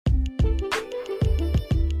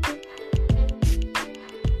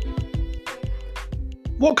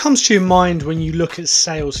What comes to your mind when you look at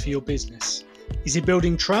sales for your business? Is it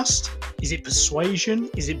building trust? Is it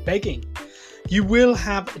persuasion? Is it begging? You will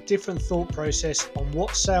have a different thought process on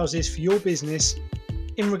what sales is for your business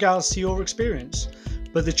in regards to your experience,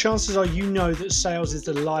 but the chances are you know that sales is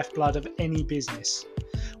the lifeblood of any business.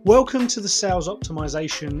 Welcome to the Sales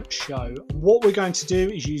Optimization Show. What we're going to do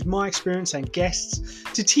is use my experience and guests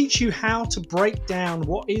to teach you how to break down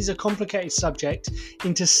what is a complicated subject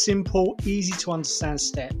into simple, easy to understand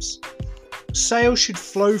steps. Sales should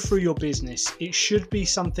flow through your business. It should be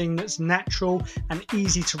something that's natural and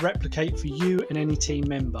easy to replicate for you and any team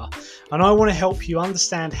member. And I want to help you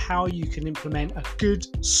understand how you can implement a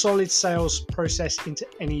good, solid sales process into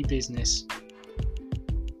any business.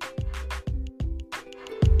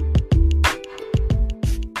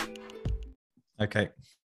 Okay.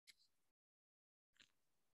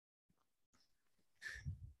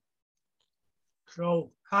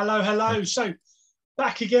 Cool. Hello. So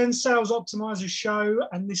back again, Sales Optimizer Show.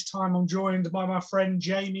 And this time I'm joined by my friend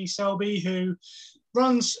Jamie Selby, who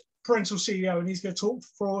runs Parental CEO, and he's going to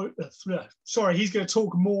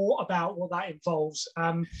talk more about what that involves.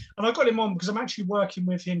 And I got him on because I'm actually working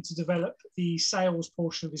with him to develop the sales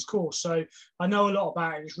portion of his course. So I know a lot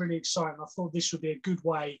about it. It's really exciting. I thought this would be a good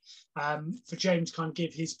way for James to kind of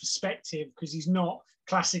give his perspective, because he's not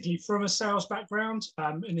classically from a sales background,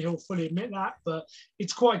 and he'll fully admit that, but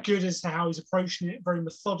it's quite good as to how he's approaching it very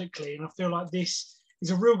methodically. And I feel like this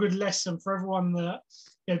is a real good lesson for everyone that,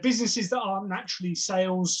 businesses that aren't naturally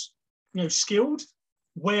sales, skilled,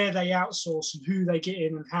 where they outsource and who they get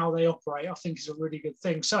in and how they operate, I think is a really good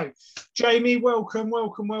thing. So, Jamie, welcome.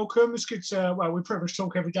 It's good to, we pretty much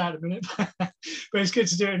talk every day at the minute, but it's good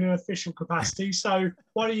to do it in an official capacity. So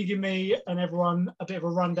why don't you give me and everyone a bit of a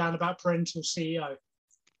rundown about Parental CEO?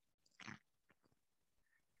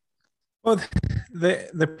 Well,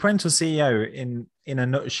 the Parental CEO in a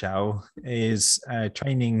nutshell is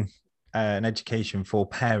training and education for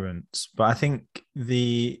parents. But I think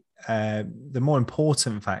the more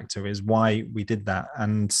important factor is why we did that,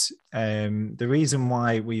 and the reason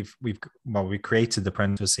why we created the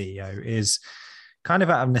Parental CEO is kind of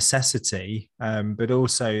out of necessity, but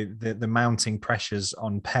also the mounting pressures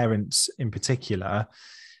on parents in particular.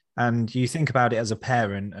 And you think about it as a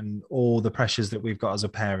parent and all the pressures that we've got as a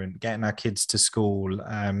parent, getting our kids to school,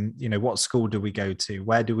 what school do we go to?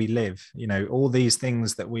 Where do we live? All these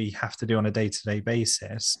things that we have to do on a day-to-day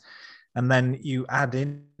basis. And then you add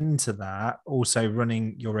into that also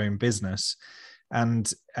running your own business,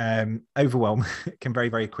 and overwhelm can very,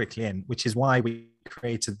 very quickly in, which is why we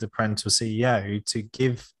created the Parental CEO, to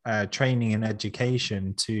give training and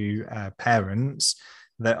education to parents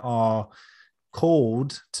that are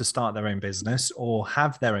called to start their own business or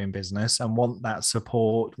have their own business and want that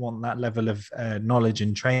support, want that level of knowledge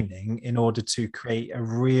and training in order to create a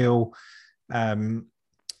real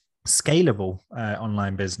scalable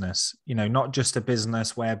online business, not just a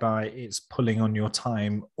business whereby it's pulling on your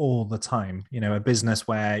time all the time, a business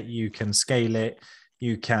where you can scale it,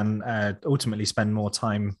 you can ultimately spend more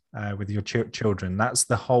time with your children. That's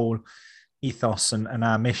the whole ethos, and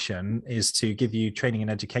our mission is to give you training and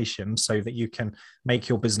education so that you can make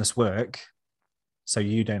your business work so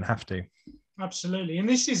you don't have to. Absolutely. And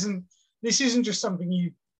this isn't just something you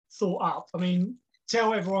thought up. I mean,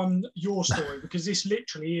 tell everyone your story, because this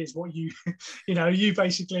literally is what you you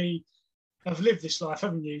basically have lived this life,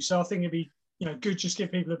 haven't you? So I think it'd be good just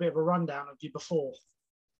give people a bit of a rundown of you before.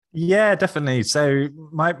 Yeah, definitely. So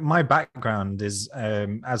my background is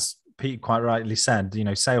as Pete quite rightly said,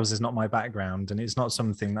 sales is not my background, and it's not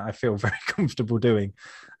something that I feel very comfortable doing.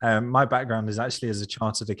 My background is actually as a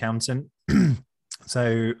chartered accountant.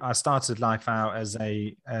 So I started life out as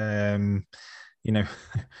a, we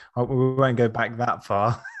won't go back that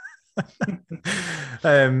far,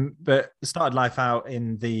 but started life out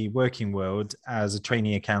in the working world as a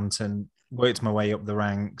trainee accountant, worked my way up the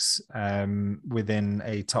ranks within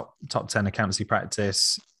a top 10 accountancy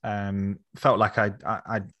practice. Felt like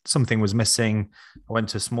I something was missing. I went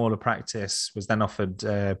to a smaller practice, was then offered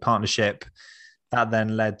a partnership. That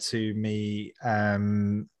then led to me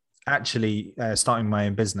starting my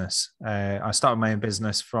own business. I started my own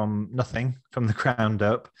business from nothing, from the ground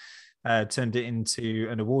up, turned it into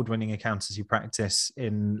an award-winning accountancy practice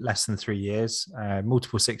in less than 3 years,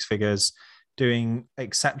 multiple six figures, doing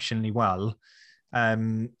exceptionally well.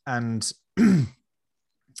 And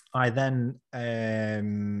I then,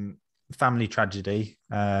 family tragedy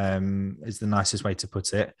is the nicest way to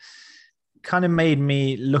put it, kind of made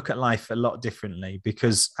me look at life a lot differently,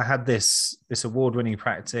 because I had this award-winning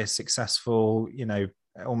practice, successful,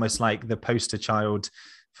 almost like the poster child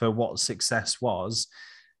for what success was.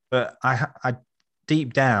 But I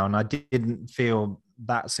deep down, I didn't feel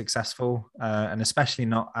that successful, and especially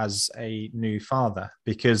not as a new father,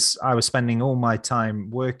 because I was spending all my time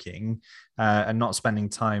working and not spending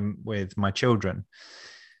time with my children.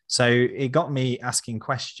 So it got me asking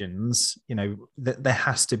questions, that there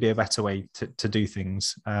has to be a better way to do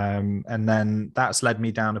things. And then that's led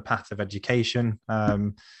me down a path of education.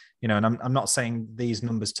 And I'm not saying these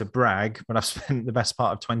numbers to brag, but I've spent the best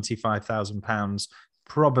part of £25,000,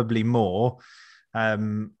 probably more.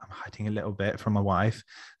 I'm hiding a little bit from my wife.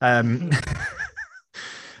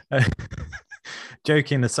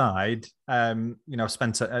 Joking aside, I've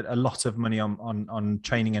spent a lot of money on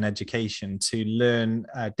training and education to learn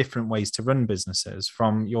different ways to run businesses,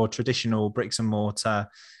 from your traditional bricks and mortar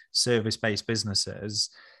service-based businesses.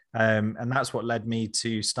 And that's what led me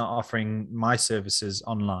to start offering my services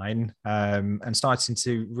online, and starting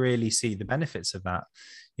to really see the benefits of that.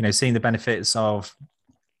 Seeing the benefits of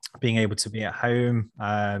being able to be at home,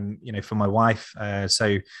 for my wife.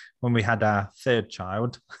 So when we had our third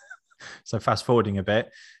child, so fast forwarding a bit,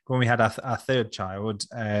 when we had our third child,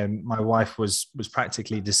 my wife was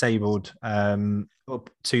practically disabled up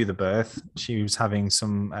to the birth. She was having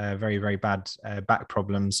some very, very bad back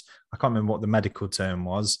problems. I can't remember what the medical term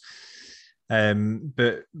was.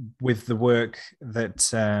 But with the work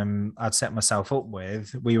that I'd set myself up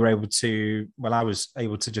with, I was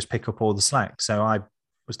able to just pick up all the slack. So I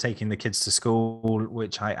was taking the kids to school,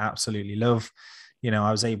 which I absolutely love.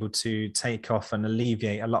 I was able to take off and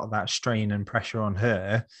alleviate a lot of that strain and pressure on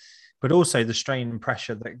her, but also the strain and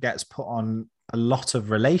pressure that gets put on a lot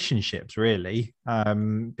of relationships, really.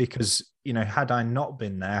 Because, had I not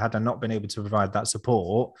been there, had I not been able to provide that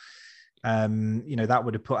support, that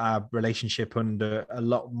would have put our relationship under a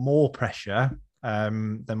lot more pressure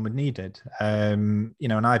than we needed. And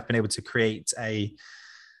I've been able to create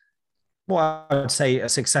what I would say a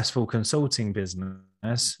successful consulting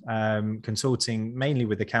business, consulting mainly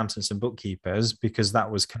with accountants and bookkeepers, because that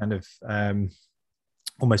was kind of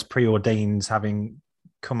almost preordained, having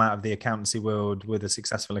come out of the accountancy world with a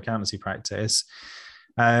successful accountancy practice.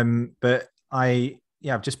 But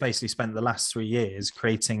I've just basically spent the last 3 years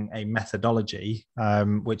creating a methodology,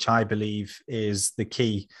 which I believe is the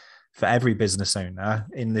key for every business owner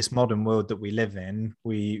in this modern world that we live in.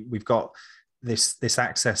 We've got this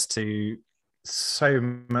access to so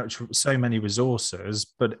many resources,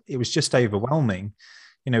 but it was just overwhelming.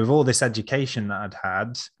 With all this education that I'd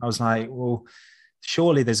had, I was like, well,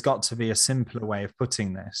 surely there's got to be a simpler way of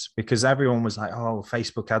putting this, because everyone was like, oh,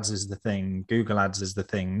 Facebook ads is the thing, Google ads is the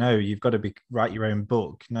thing. No, you've got to write your own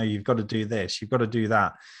book. No, you've got to do this, you've got to do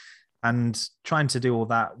that. And trying to do all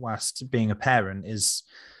that whilst being a parent is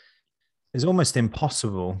almost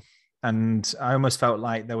impossible. And I almost felt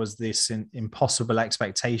like there was this impossible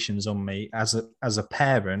expectations on me as a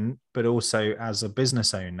parent, but also as a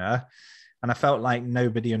business owner. And I felt like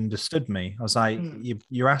nobody understood me. I was like,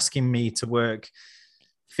 you're asking me to work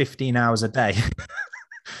 15 hours a day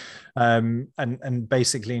and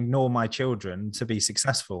basically ignore my children to be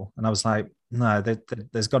successful. And I was like, no,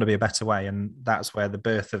 there's got to be a better way. And that's where the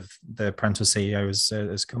birth of the Parental CEO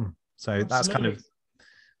has come. So Absolutely. That's kind of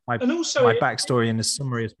my backstory in as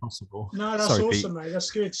summary as possible. No, that's awesome, mate. That's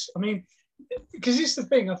good. I mean, because it's the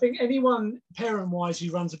thing. I think anyone parent-wise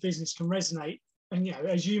who runs a business can resonate. And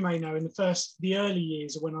as you may know, in the early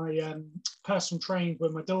years when I personal trained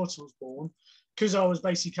when my daughter was born, because I was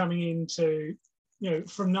basically coming into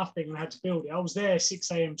from nothing and had to build it. I was there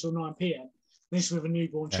 6 a.m. till 9 p.m. This with a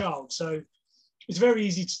newborn child, so it's very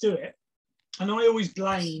easy to do it. And I always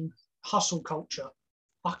blame hustle culture.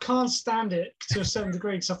 I can't stand it to a certain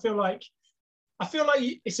degree, because I feel like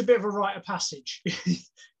it's a bit of a rite of passage.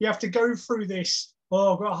 You have to go through this.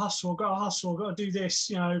 Oh, I've got to hustle. I've got to do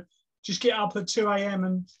this. Just get up at 2 a.m.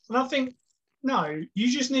 And I think, no,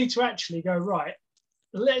 you just need to actually go, right,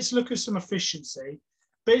 let's look at some efficiency.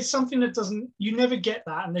 But it's something that you never get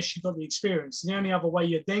that unless you've got the experience. And the only other way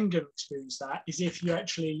you're then going to experience that is if you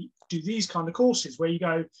actually do these kind of courses where you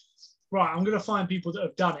go, right, I'm going to find people that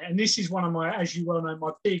have done it. And this is one of my, as you well know,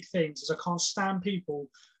 my big things is I can't stand people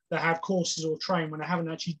that have courses or train when they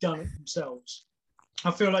haven't actually done it themselves.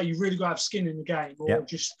 I feel like you've really got to have skin in the game, or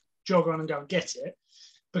just jog on and go and get it,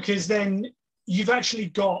 because then you've actually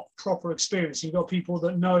got proper experience. You've got people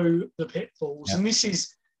that know the pitfalls. And this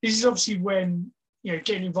is obviously when,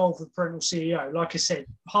 getting involved with Parental CEO, like I said,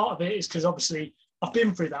 part of it is because obviously I've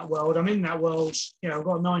been through that world. I'm in that world. I've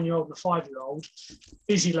got a 9-year-old and a 5-year-old,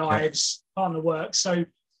 busy lives, partner work. So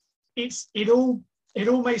it all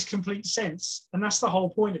makes complete sense. And that's the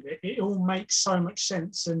whole point of it. It all makes so much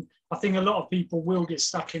sense. And I think a lot of people will get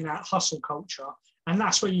stuck in that hustle culture. And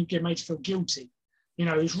that's where you get made to feel guilty.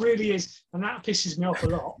 It really is. And that pisses me off a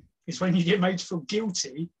lot, is when you get made to feel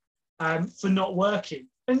guilty for not working.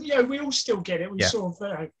 And, we all still get it. We sort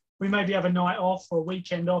of, we maybe have a night off or a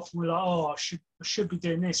weekend off, and we're like, oh, I should be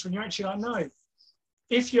doing this. When you're actually like, no.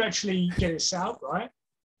 If you actually get it set up right,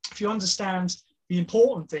 if you understand the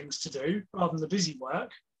important things to do rather than the busy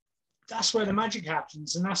work, that's where the magic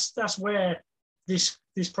happens. And that's where this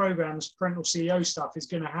program's Parental CEO stuff is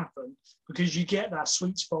going to happen, because you get that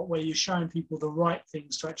sweet spot where you're showing people the right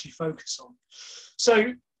things to actually focus on.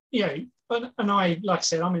 So, and I, like I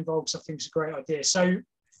said, I'm involved because I think it's a great idea. So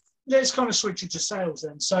let's kind of switch it to sales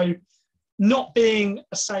then. So not being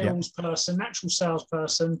a salesperson, natural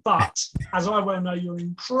salesperson, but as I well know, you're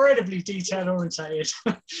incredibly detail orientated,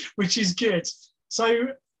 which is good. So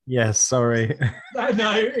yes, sorry.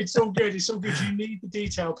 no, it's all good. It's all good. You need the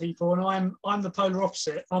detail, people, and I'm the polar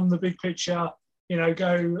opposite. I'm the big picture.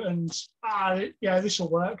 Go and this will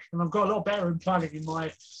work. And I've got a lot better in planning in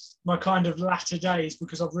my kind of latter days,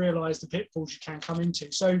 because I've realised the pitfalls you can come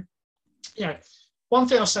into. So, one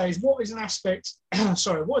thing I'll say is, what is an aspect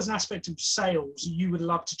of sales you would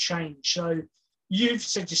love to change? So you've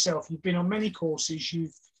said yourself, you've been on many courses,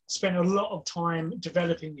 you've spent a lot of time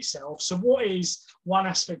developing yourself. So what is one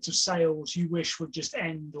aspect of sales you wish would just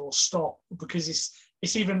end or stop because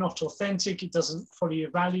it's either not authentic, it doesn't follow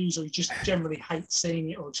your values, or you just generally hate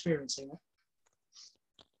seeing it or experiencing it?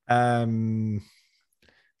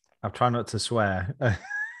 I'll try not to swear.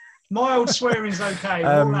 Mild swearing's okay.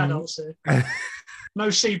 We're all adults here. No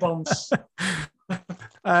C-bombs.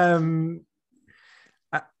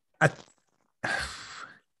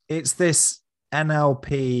 It's this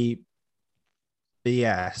NLP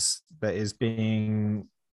BS that is being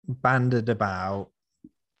bandied about.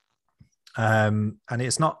 And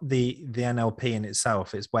it's not the NLP in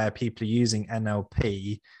itself, it's where people are using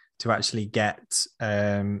NLP to actually get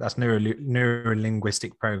that's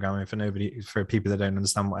neuro-linguistic programming for people that don't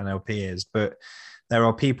understand what NLP is. But there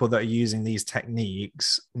are people that are using these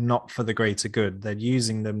techniques not for the greater good. They're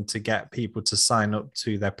using them to get people to sign up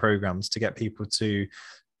to their programs, to get people to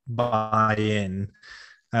buy in.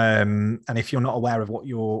 And if you're not aware of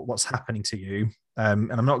what's happening to you,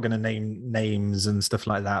 and I'm not going to name names and stuff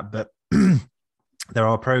like that, but there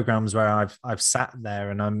are programs where I've sat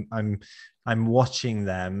there and I'm watching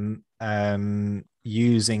them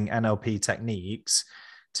using NLP techniques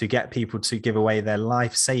to get people to give away their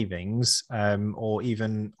life savings or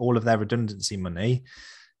even all of their redundancy money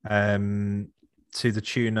to the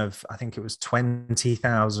tune of, I think it was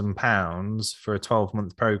 £20,000 for a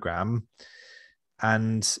 12-month program.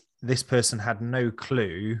 And this person had no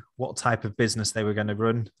clue what type of business they were going to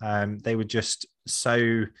run. They were just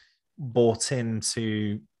so bought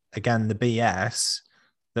into, again, the BS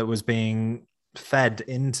that was being fed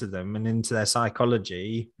into them and into their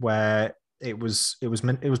psychology, where it was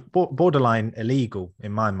borderline illegal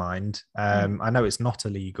in my mind. I know it's not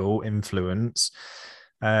illegal influence,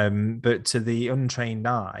 but to the untrained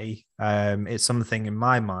eye, it's something in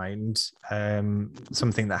my mind,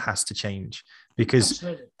 something that has to change, because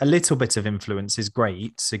Absolutely. A little bit of influence is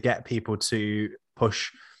great to get people to push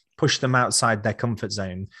them outside their comfort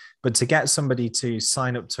zone, but to get somebody to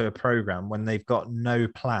sign up to a program when they've got no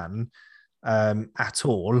plan at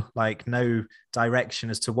all, like no direction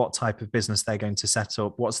as to what type of business they're going to set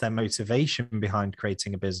up, what's their motivation behind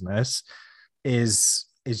creating a business, is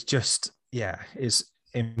just, is,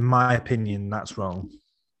 in my opinion, that's wrong.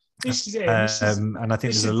 This is it. And I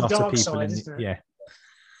think there's a lot of people side, in isn't it?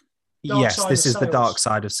 Yes, this is the dark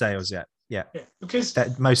side of sales. Yeah, because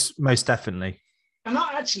that most definitely. And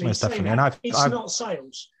I actually most definitely. And I've not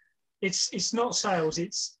sales. It's not sales.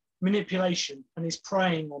 It's manipulation, and it's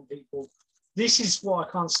preying on people. This is what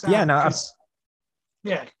I can't stand.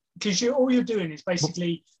 Because all you're doing is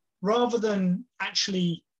basically, rather than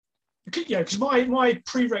actually, because my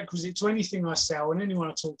prerequisite to anything I sell and anyone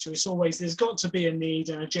I talk to, it's always there's got to be a need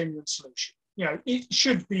and a genuine solution. It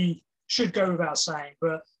should go without saying,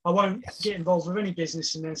 but I won't get involved with any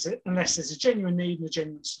business unless there's a genuine need and a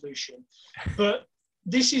genuine solution. But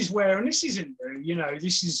this is where, and this isn't new,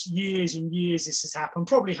 this is years and years this has happened,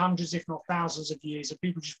 probably hundreds, if not thousands of years of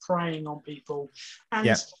people just preying on people. And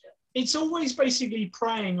it's always basically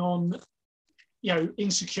preying on,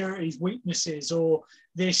 insecurities, weaknesses, or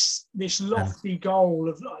this lofty goal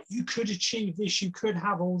of like, you could achieve this, you could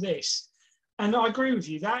have all this. And I agree with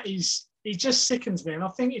you, it just sickens me. And I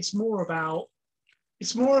think it's more about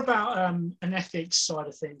an ethics side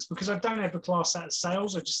of things, because I don't ever class that as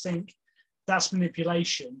sales. I just think that's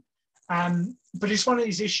manipulation. But it's one of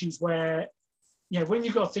these issues where, when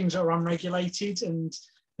you've got things that are unregulated, and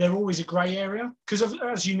they're always a grey area, because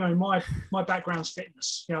as you know, my background's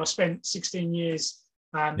fitness. I spent 16 years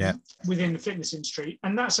within the fitness industry.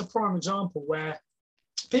 And that's a prime example where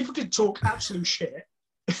people could talk absolute shit,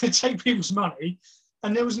 take people's money,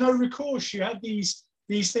 and there was no recourse. You had these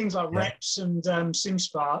things like reps and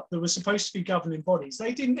SimSpart that were supposed to be governing bodies.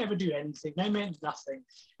 They didn't ever do anything. They meant nothing.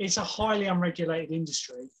 It's a highly unregulated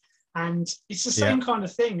industry, and it's the same kind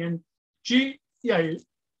of thing. And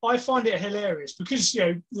I find it hilarious because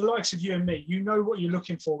the likes of you and me, you know what you're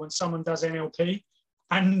looking for when someone does NLP,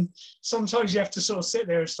 and sometimes you have to sort of sit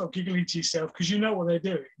there and stop giggling to yourself because you know what they're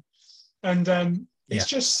doing. And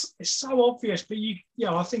it's so obvious. But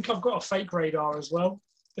I think I've got a fake radar as well.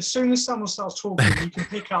 As soon as someone starts talking, you can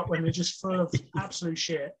pick up when they're just full of absolute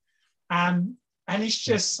shit. And it's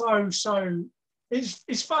just so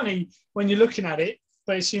it's funny when you're looking at it,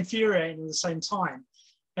 but it's infuriating at the same time.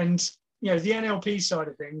 And the NLP side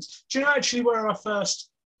of things. Do you know actually where I first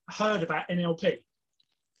heard about NLP?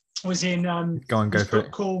 Was in this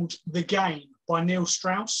book called The Game by Neil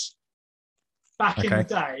Strauss. Back in the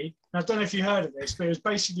day, and I don't know if you heard of this, but it was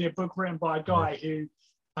basically a book written by a guy who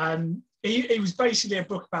it was basically a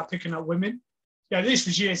book about picking up women. This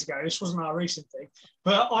was years ago. This wasn't a recent thing.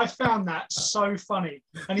 But I found that so funny.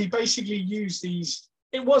 And he basically used these,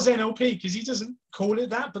 it was NLP because he doesn't call it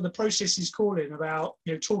that, but the process he's calling about,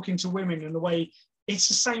 talking to women and the way it's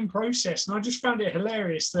the same process. And I just found it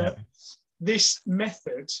hilarious that this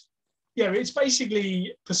method, it's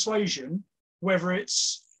basically persuasion, whether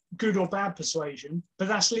it's good or bad persuasion, but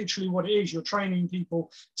that's literally what it is. You're training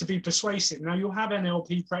people to be persuasive. Now, you'll have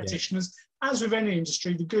NLP practitioners, as with any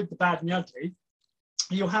industry, the good, the bad, and the ugly.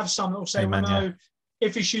 You'll have some that will say, no,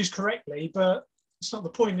 if it's used correctly, but it's not the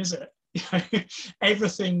point, is it?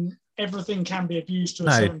 Everything can be abused to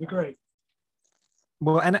a certain degree.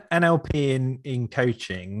 Well, NLP in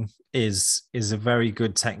coaching is a very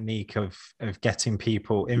good technique of getting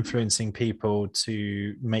people, influencing people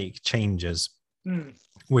to make changes.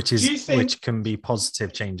 Which can be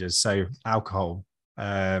positive changes. So alcohol,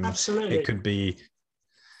 absolutely, it could be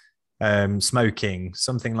smoking,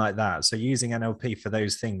 something like that. So using NLP for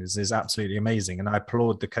those things is absolutely amazing, and I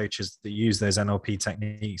applaud the coaches that use those NLP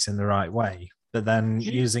techniques in the right way. But then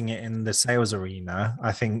using it in the sales arena,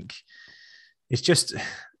 I think it's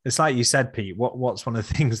like you said, Pete. What's one of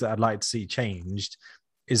the things that I'd like to see changed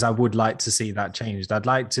is I would like to see that changed. I'd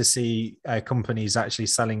like to see companies actually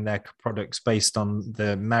selling their products based on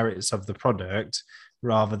the merits of the product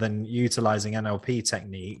rather than utilizing NLP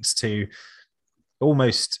techniques to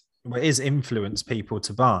almost influence people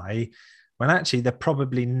to buy when actually they're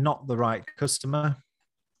probably not the right customer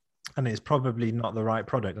and it's probably not the right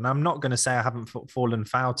product. And I'm not going to say I haven't fallen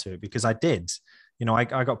foul to it because I did. I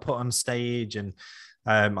got put on stage and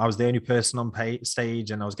I was the only person on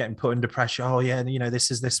stage and I was getting put under pressure. Oh yeah,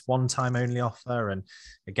 this is this one-time only offer. And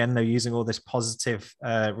again, they're using all this positive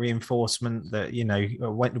reinforcement that,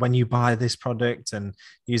 when you buy this product and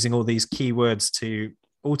using all these keywords to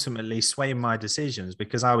ultimately sway my decisions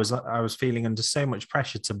because I was feeling under so much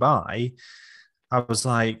pressure to buy. I was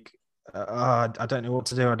like, I don't know what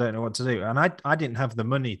to do. I don't know what to do. And I didn't have the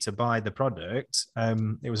money to buy the product.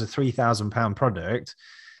 It was a £3,000 product.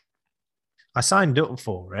 I signed up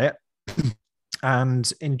for it.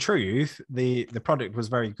 And in truth, the product was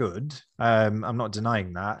very good. I'm not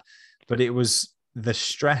denying that, but it was the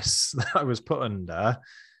stress that I was put under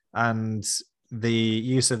and the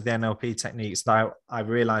use of the NLP techniques that I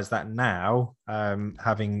realized that now,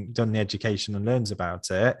 having done the education and learns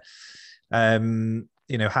about it,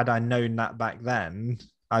 had I known that back then,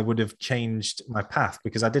 I would have changed my path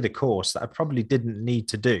because I did a course that I probably didn't need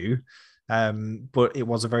to do, but it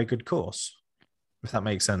was a very good course, if that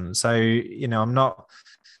makes sense. So,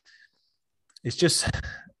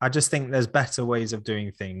 I just think there's better ways of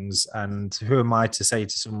doing things. And who am I to say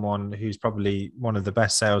to someone who's probably one of the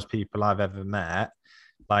best salespeople I've ever met,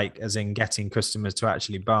 like as in getting customers to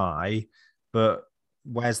actually buy, but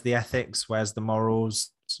where's the ethics? Where's the morals?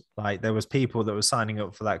 Like there was people that were signing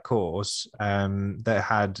up for that course that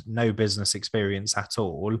had no business experience at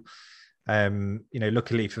all.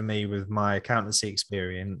 Luckily for me, with my accountancy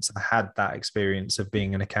experience, I had that experience of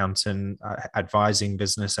being an accountant, advising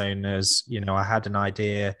business owners. I had an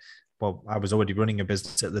idea. Well, I was already running a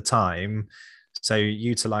business at the time. So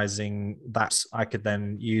utilizing that, I could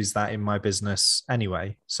then use that in my business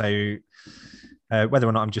anyway. So whether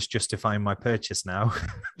or not I'm just justifying my purchase now,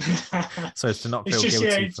 so as to not feel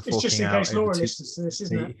guilty for forking out over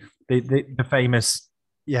the famous,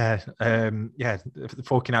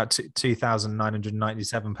 forking out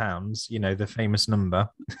 £2,997. The famous number.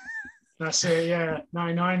 That's it. Yeah,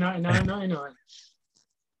 99.99.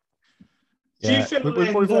 Do you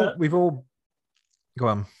feel we've all go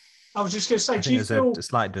on? I was just going to say, I think there's a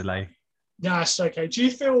slight delay. No, it's okay. Do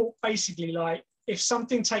you feel basically like if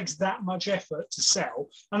something takes that much effort to sell,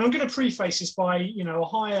 and I'm going to preface this by,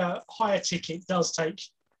 a higher ticket does take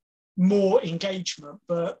more engagement,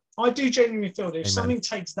 but I do genuinely feel that if Amen. something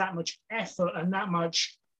takes that much effort and that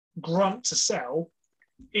much grunt to sell,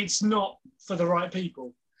 it's not for the right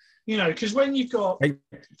people. Because when you've got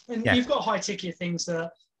high ticket things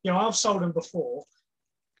that, I've sold them before,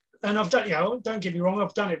 and I've done, don't get me wrong,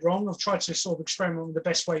 I've done it wrong. I've tried to sort of experiment with the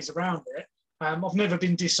best ways around it. I've never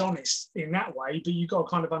been dishonest in that way, but you've got to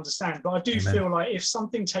kind of understand. But I do feel like if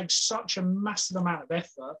something takes such a massive amount of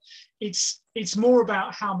effort, it's more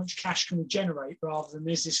about how much cash can we generate rather than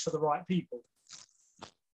is this for the right people.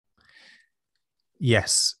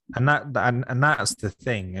 Yes, and that's the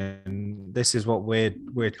thing, and this is what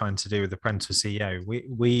we're trying to do with the Parental CEO.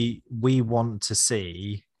 We want to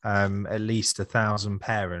see at least 1,000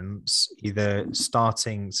 parents either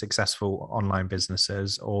starting successful online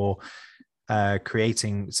businesses or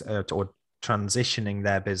creating or transitioning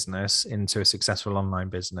their business into a successful online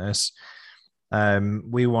business.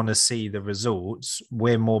 We want to see the results.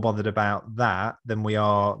 We're more bothered about that than we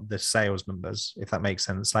are the sales numbers, if that makes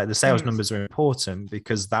sense. Like the sales numbers are important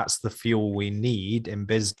because that's the fuel we need in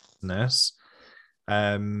business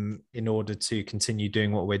in order to continue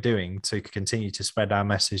doing what we're doing, to continue to spread our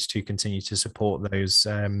message, to continue to support those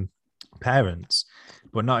parents.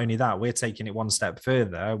 But not only that, we're taking it one step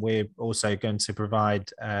further. We're also going to provide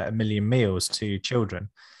 1 million meals to children.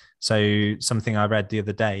 So something I read the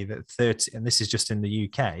other day that 30, and this is just in the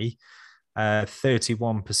UK,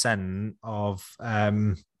 31% of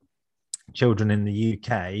children in the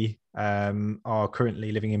UK are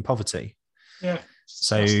currently living in poverty. Yeah.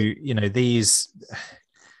 So, these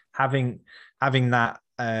having that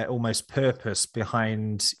almost purpose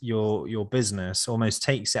behind your business almost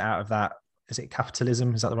takes it out of that. Is it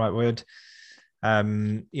capitalism? Is that the right word?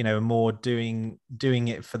 More doing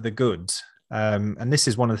it for the good. And this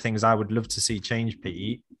is one of the things I would love to see change,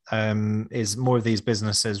 Pete, is more of these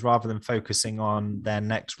businesses, rather than focusing on their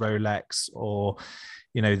next Rolex or,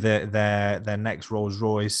 their next Rolls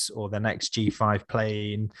Royce or their next G5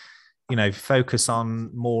 plane, focus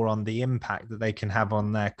more on the impact that they can have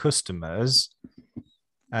on their customers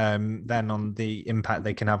than on the impact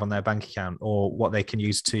they can have on their bank account or what they can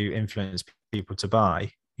use to influence people to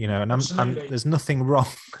buy, and there's nothing wrong.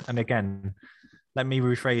 And again, let me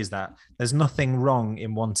rephrase that. There's nothing wrong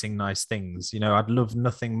in wanting nice things. I'd love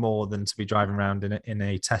nothing more than to be driving around in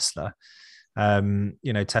a Tesla,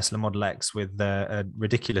 Tesla Model X with a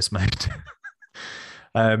ridiculous mode.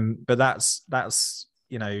 But that's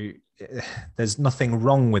there's nothing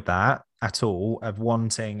wrong with that at all, of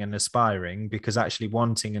wanting and aspiring, because actually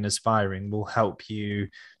wanting and aspiring will help you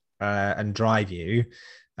and drive you.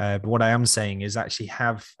 But what I am saying is actually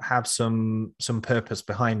have some purpose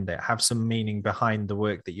behind it, have some meaning behind the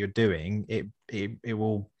work that you're doing. It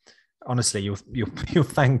will, honestly, you'll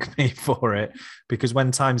thank me for it, because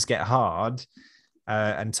when times get hard,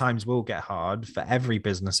 and times will get hard for every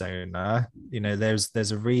business owner,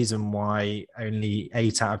 there's a reason why only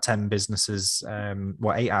 8 out of 10 businesses,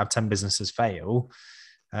 8 out of 10 businesses fail.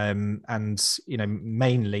 And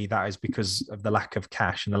mainly that is because of the lack of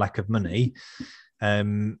cash and the lack of money.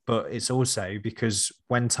 But it's also because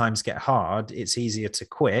when times get hard, it's easier to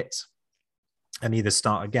quit and either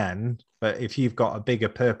start again. But if you've got a bigger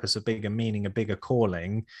purpose, a bigger meaning, a bigger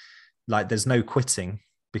calling, like there's no quitting,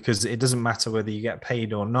 because it doesn't matter whether you get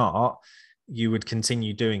paid or not, you would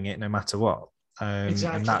continue doing it no matter what.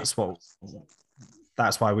 Exactly. And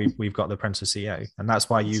that's why we've got the Parental CEO, and that's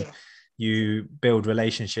why you build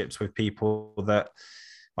relationships with people that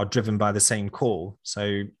are driven by the same call.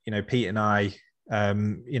 So, Pete and I,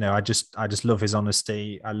 I just love his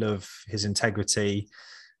honesty. I love his integrity,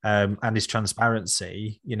 and his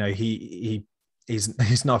transparency.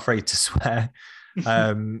 He's not afraid to swear,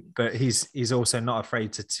 but he's also not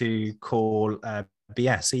afraid to call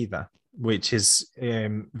BS either, which is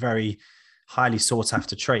very highly sought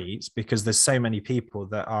after traits, because there's so many people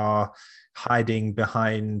that are hiding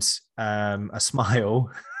behind a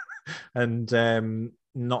smile and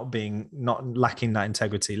not lacking that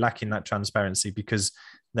integrity, lacking that transparency, because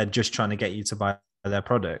they're just trying to get you to buy their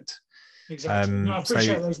product. Exactly. No, I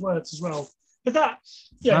appreciate those words as well. But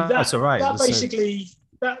that's all right. That basically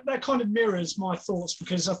that kind of mirrors my thoughts,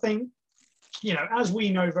 because I think, as we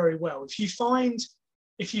know very well, if you find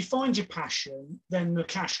your passion, then the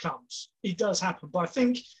cash comes. It does happen. But I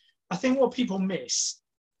think what people miss,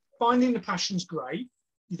 finding the passion's great.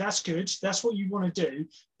 That's good. That's what you want to do.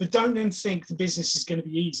 But don't then think the business is going to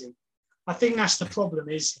be easy. I think that's the problem.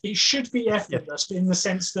 Is it should be effortless, but in the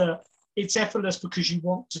sense that it's effortless because you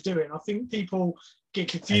want to do it. And I think people get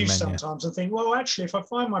confused sometimes and think, well, actually, if I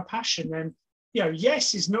find my passion, then,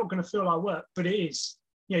 yes, it's not going to feel like work, but it is.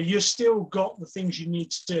 You've still got the things you need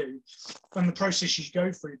to do and the process you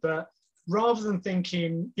go through. But rather than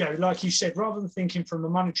thinking, like you said, rather than thinking from a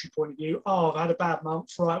monetary point of view, oh, I've had a bad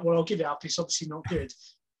month, right, well, I'll give it up. It's obviously not good.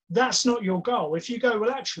 That's not your goal. If you go,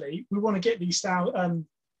 well, actually, we want to get these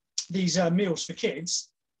meals for kids,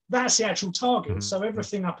 that's the actual target. Mm-hmm. So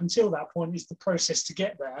everything up until that point is the process to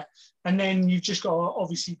get there. And then you've just got to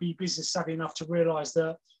obviously be business savvy enough to realize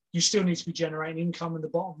that you still need to be generating income, and the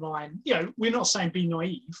bottom line, we're not saying be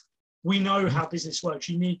naive. We know how business works.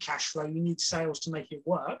 You need cash flow, you need sales to make it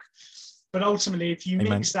work. But ultimately, if you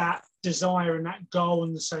mix that desire and that goal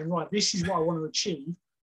and saying, right, this is what I want to achieve,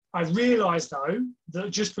 I realize, though, that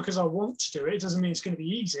just because I want to do it, it doesn't mean it's going to be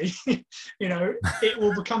easy. It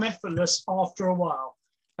will become effortless after a while.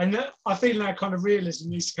 And I feel that kind of realism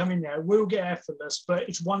needs to come in there. It will get effortless, but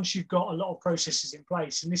it's once you've got a lot of processes in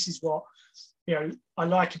place. And this is what, I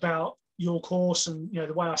like about your course and,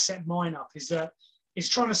 the way I set mine up is that it's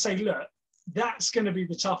trying to say, look, that's going to be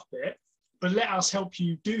the tough bit, but let us help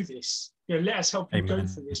you do this. Let us help you go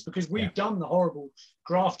through this, because we've done the horrible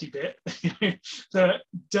grafty bit that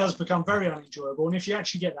does become very unenjoyable. And if you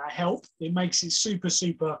actually get that help, it makes it super,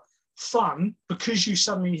 super fun because you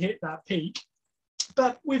suddenly hit that peak.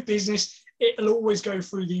 But with business, it'll always go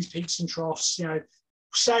through these peaks and troughs.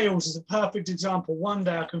 Sales is a perfect example. One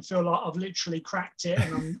day I can feel like I've literally cracked it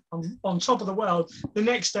and I'm on top of the world. The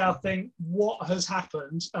next day I think, what has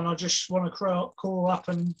happened? And I just want to call up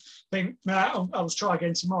and think, nah, I'll try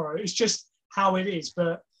again tomorrow. It's just how it is.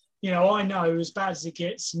 But, I know as bad as it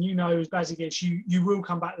gets, and as bad as it gets, you will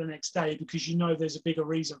come back the next day because there's a bigger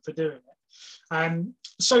reason for doing it.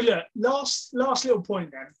 So look, last little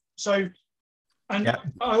point then. So, I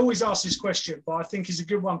always ask this question, but I think it's a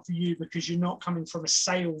good one for you because you're not coming from a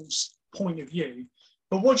sales point of view.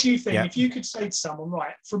 But what do you think if you could say to someone,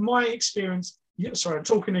 right, from my experience, sorry, I'm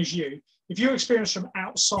talking as you, if your experience from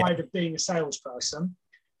outside of being a salesperson,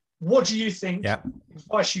 what do you think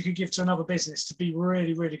advice you could give to another business to be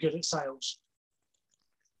really, really good at sales?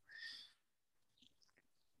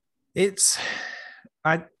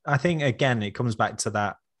 I think, again, it comes back to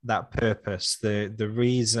that purpose, the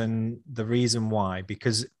reason why,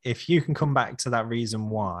 because if you can come back to that reason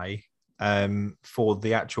why, for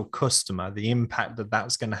the actual customer, the impact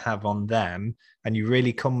that's going to have on them, and you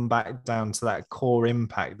really come back down to that core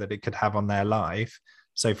impact that it could have on their life.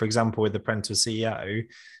 So for example, with the Parental CEO,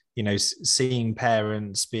 seeing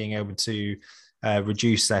parents being able to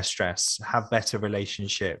reduce their stress, have better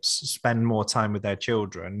relationships, spend more time with their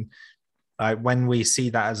children, when we see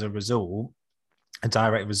that as a result, a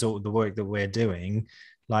direct result of the work that we're doing,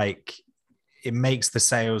 it makes the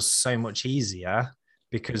sales so much easier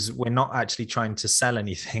because we're not actually trying to sell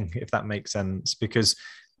anything, if that makes sense, because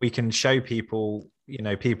we can show people,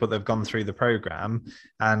 people that have gone through the program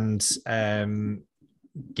and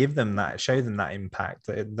show them that impact,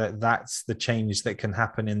 that's the change that can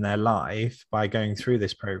happen in their life by going through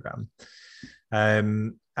this program.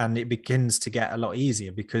 And it begins to get a lot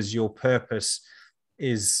easier because your purpose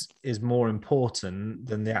is more important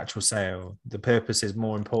than the actual sale. The purpose is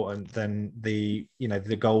more important than the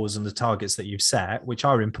goals and the targets that you've set, which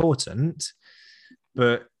are important,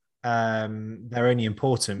 but they're only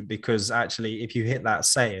important because actually if you hit that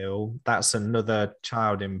sale, that's another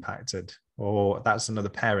child impacted, or that's another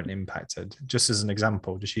parent impacted, just as an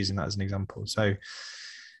example, just using that as an example. So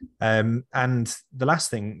and the last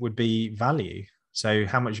thing would be value. So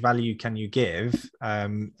how much value can you give?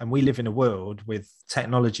 And we live in a world with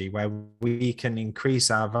technology where we can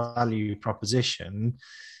increase our value proposition,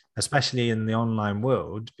 especially in the online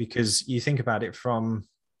world, because you think about it from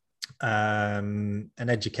an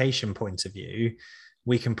education point of view,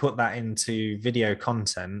 we can put that into video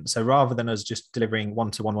content. So rather than us just delivering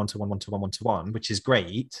one-to-one, which is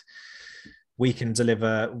great, we can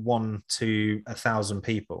deliver 1 to 1,000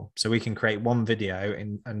 people. So we can create one video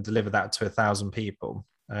and deliver that to 1,000 people,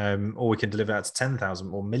 or we can deliver that to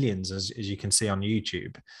 10,000 or millions, as you can see on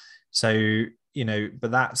YouTube. So,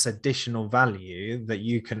 but that's additional value that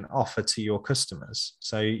you can offer to your customers.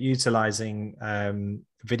 So utilizing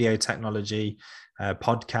video technology,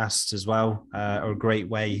 podcasts as well, are a great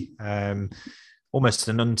way, almost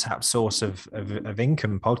an untapped source of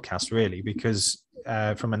income, podcast, really, because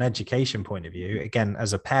from an education point of view, again,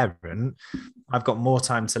 as a parent, I've got more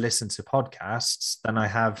time to listen to podcasts than I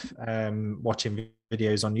have watching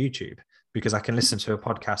videos on YouTube, because I can listen to a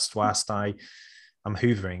podcast whilst I'm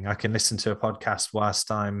hoovering. I can listen to a podcast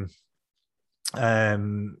whilst I'm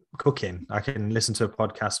cooking. I can listen to a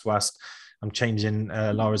podcast whilst I'm changing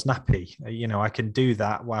Laura's nappy. I can do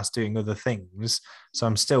that whilst doing other things. So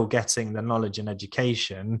I'm still getting the knowledge and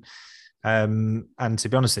education. And to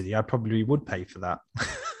be honest with you, I probably would pay for that.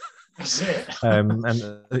 That's it.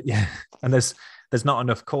 Yeah, and there's not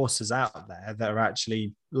enough courses out there that are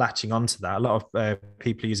actually latching onto that. A lot of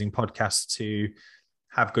people using podcasts to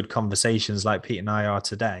have good conversations like Pete and I are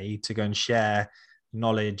today, to go and share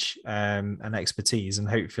knowledge and expertise, and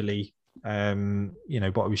hopefully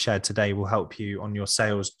what we shared today will help you on your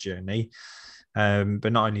sales journey,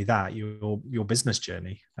 but not only that, your business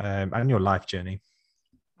journey and your life journey.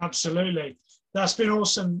 Absolutely. That's been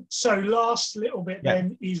awesome. So last little bit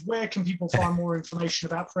then is, where can people find more information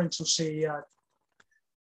about Parental CEO?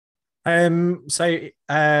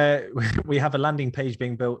 We have a landing page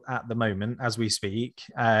being built at the moment as we speak.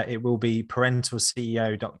 It will be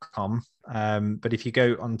parentalceo.com. But if you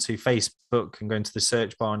go onto Facebook and go into the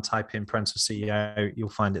search bar and type in Parental CEO, you'll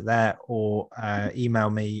find it there, or email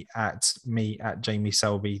me at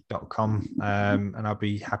jamieselby.com, and I'll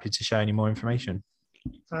be happy to share any more information.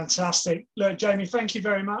 Fantastic. Look, Jamie, thank you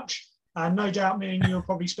very much. No doubt me and you are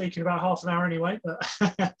probably speaking about half an hour anyway, but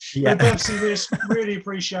for the purpose of this, really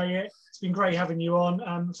appreciate it. It's been great having you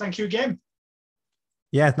on. Thank you again.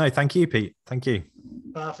 Yeah, no, thank you, Pete. Thank you.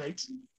 Perfect.